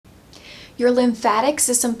Your lymphatic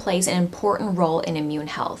system plays an important role in immune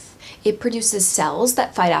health. It produces cells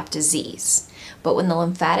that fight off disease. But when the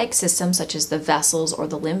lymphatic system, such as the vessels or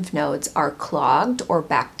the lymph nodes, are clogged or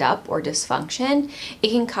backed up or dysfunction, it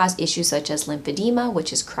can cause issues such as lymphedema,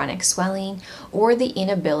 which is chronic swelling, or the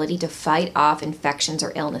inability to fight off infections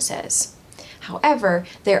or illnesses. However,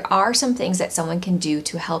 there are some things that someone can do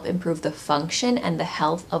to help improve the function and the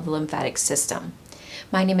health of the lymphatic system.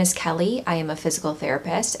 My name is Kelly. I am a physical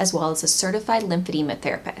therapist as well as a certified lymphedema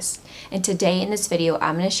therapist. And today in this video,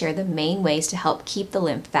 I'm going to share the main ways to help keep the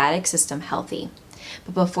lymphatic system healthy.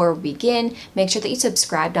 But before we begin, make sure that you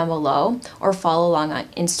subscribe down below or follow along on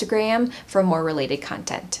Instagram for more related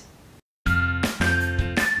content.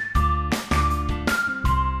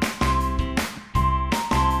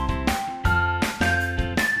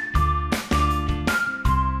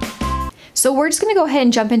 So we're just going to go ahead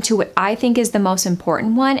and jump into what I think is the most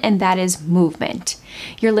important one, and that is movement.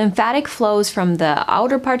 Your lymphatic flows from the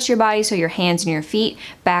outer parts of your body, so your hands and your feet,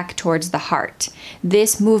 back towards the heart.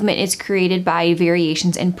 This movement is created by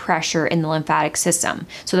variations in pressure in the lymphatic system.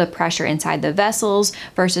 So the pressure inside the vessels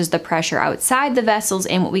versus the pressure outside the vessels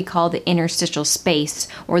in what we call the interstitial space,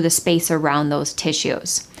 or the space around those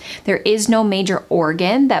tissues. There is no major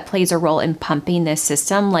organ that plays a role in pumping this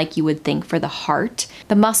system like you would think for the heart.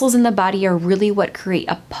 The muscles in the body are really what create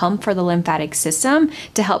a pump for the lymphatic system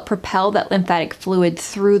to help propel that lymphatic fluid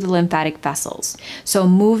through the lymphatic vessels. So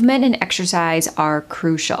movement and exercise are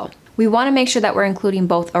crucial. We want to make sure that we're including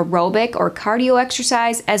both aerobic or cardio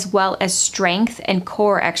exercise as well as strength and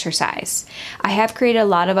core exercise. I have created a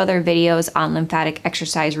lot of other videos on lymphatic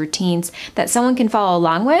exercise routines that someone can follow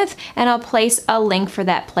along with, and I'll place a link for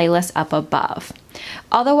that playlist up above.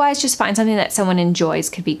 Otherwise, just find something that someone enjoys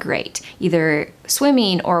could be great. Either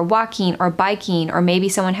swimming or walking or biking, or maybe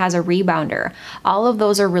someone has a rebounder. All of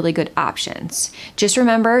those are really good options. Just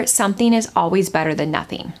remember, something is always better than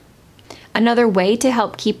nothing. Another way to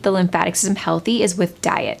help keep the lymphatic system healthy is with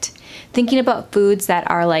diet. Thinking about foods that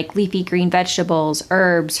are like leafy green vegetables,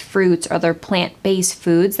 herbs, fruits, or other plant-based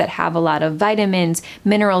foods that have a lot of vitamins,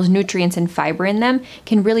 minerals, nutrients, and fiber in them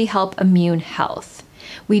can really help immune health.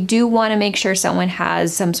 We do want to make sure someone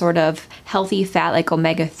has some sort of healthy fat like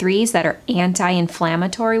omega-3s that are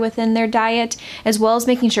anti-inflammatory within their diet, as well as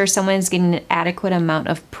making sure someone is getting an adequate amount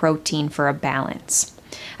of protein for a balance.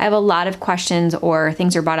 I have a lot of questions or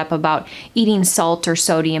things are brought up about eating salt or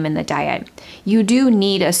sodium in the diet. You do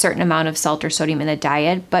need a certain amount of salt or sodium in the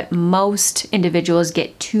diet, but most individuals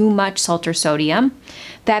get too much salt or sodium.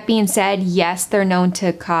 That being said, yes, they're known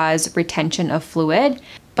to cause retention of fluid,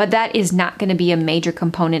 but that is not going to be a major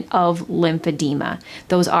component of lymphedema.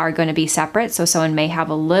 Those are going to be separate, so someone may have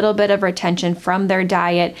a little bit of retention from their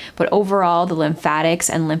diet, but overall the lymphatics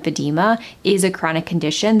and lymphedema is a chronic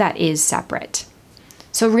condition that is separate.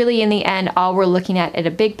 So really in the end, all we're looking at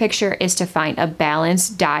a big picture is to find a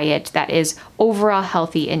balanced diet that is overall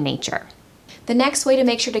healthy in nature. The next way to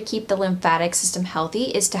make sure to keep the lymphatic system healthy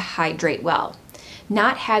is to hydrate well.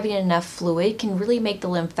 Not having enough fluid can really make the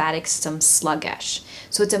lymphatic system sluggish.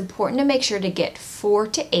 So it's important to make sure to get 4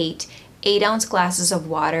 to 8 8-ounce glasses of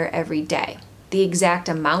water every day. The exact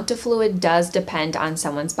amount of fluid does depend on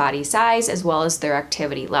someone's body size as well as their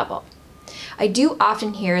activity level. I do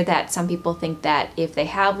often hear that some people think that if they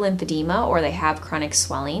have lymphedema or they have chronic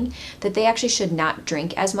swelling, that they actually should not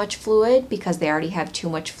drink as much fluid because they already have too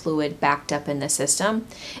much fluid backed up in the system.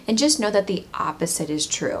 And just know that the opposite is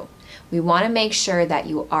true. We want to make sure that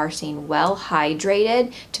you are staying well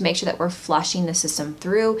hydrated to make sure that we're flushing the system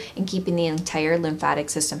through and keeping the entire lymphatic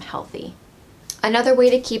system healthy. Another way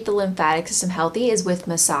to keep the lymphatic system healthy is with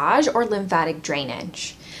massage or lymphatic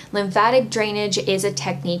drainage. Lymphatic drainage is a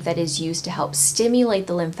technique that is used to help stimulate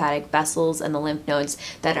the lymphatic vessels and the lymph nodes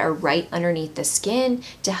that are right underneath the skin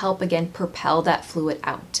to help again propel that fluid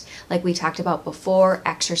out. Like we talked about before,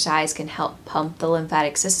 exercise can help pump the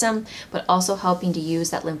lymphatic system, but also helping to use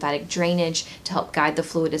that lymphatic drainage to help guide the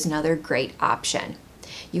fluid is another great option.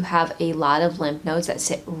 You have a lot of lymph nodes that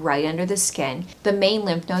sit right under the skin. The main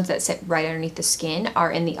lymph nodes that sit right underneath the skin are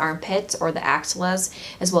in the armpits or the axillae,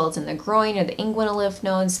 as well as in the groin or the inguinal lymph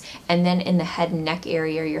nodes, and then in the head and neck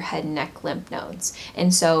area, your head and neck lymph nodes.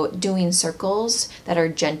 And so doing circles that are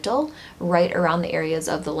gentle right around the areas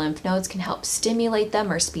of the lymph nodes can help stimulate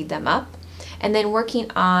them or speed them up. And then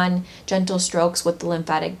working on gentle strokes with the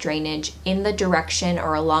lymphatic drainage in the direction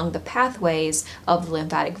or along the pathways of the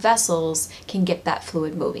lymphatic vessels can get that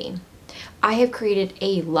fluid moving. I have created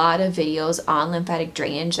a lot of videos on lymphatic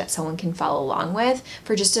drainage that someone can follow along with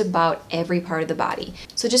for just about every part of the body.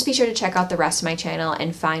 So just be sure to check out the rest of my channel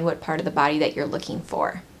and find what part of the body that you're looking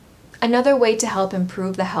for. Another way to help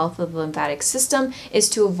improve the health of the lymphatic system is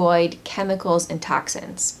to avoid chemicals and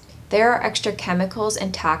toxins. There are extra chemicals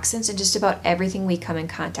and toxins in just about everything we come in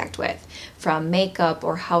contact with, from makeup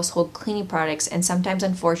or household cleaning products, and sometimes,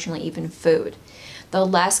 unfortunately, even food. The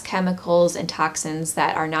less chemicals and toxins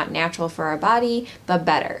that are not natural for our body, the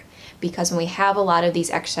better. Because when we have a lot of these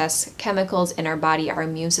excess chemicals in our body, our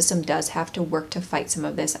immune system does have to work to fight some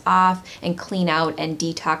of this off and clean out and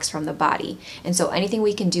detox from the body. And so anything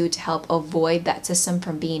we can do to help avoid that system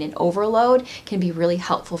from being an overload can be really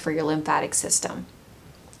helpful for your lymphatic system.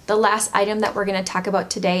 The last item that we're going to talk about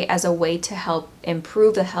today as a way to help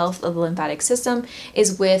improve the health of the lymphatic system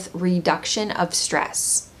is with reduction of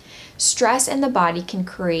stress. Stress in the body can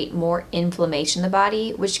create more inflammation in the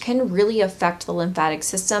body, which can really affect the lymphatic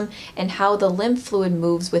system and how the lymph fluid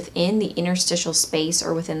moves within the interstitial space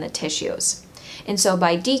or within the tissues. And so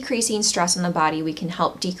by decreasing stress in the body, we can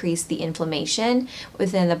help decrease the inflammation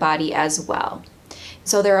within the body as well.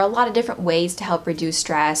 So there are a lot of different ways to help reduce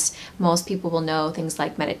stress. Most people will know things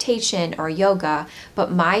like meditation or yoga,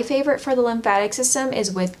 but my favorite for the lymphatic system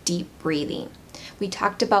is with deep breathing. We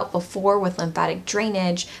talked about before with lymphatic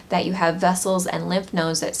drainage that you have vessels and lymph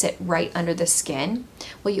nodes that sit right under the skin.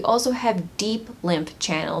 Well, you also have deep lymph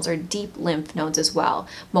channels or deep lymph nodes as well.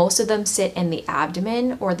 Most of them sit in the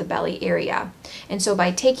abdomen or the belly area. And so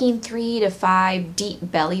by taking 3 to 5 deep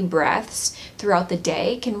belly breaths throughout the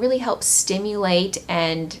day can really help stimulate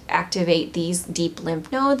and activate these deep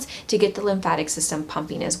lymph nodes to get the lymphatic system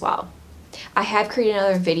pumping as well. I have created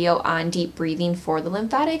another video on deep breathing for the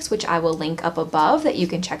lymphatics, which I will link up above that you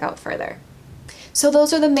can check out further. So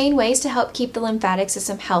those are the main ways to help keep the lymphatic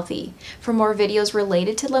system healthy. For more videos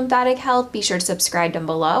related to lymphatic health, be sure to subscribe down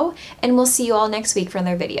below, and we'll see you all next week for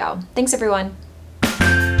another video. Thanks everyone!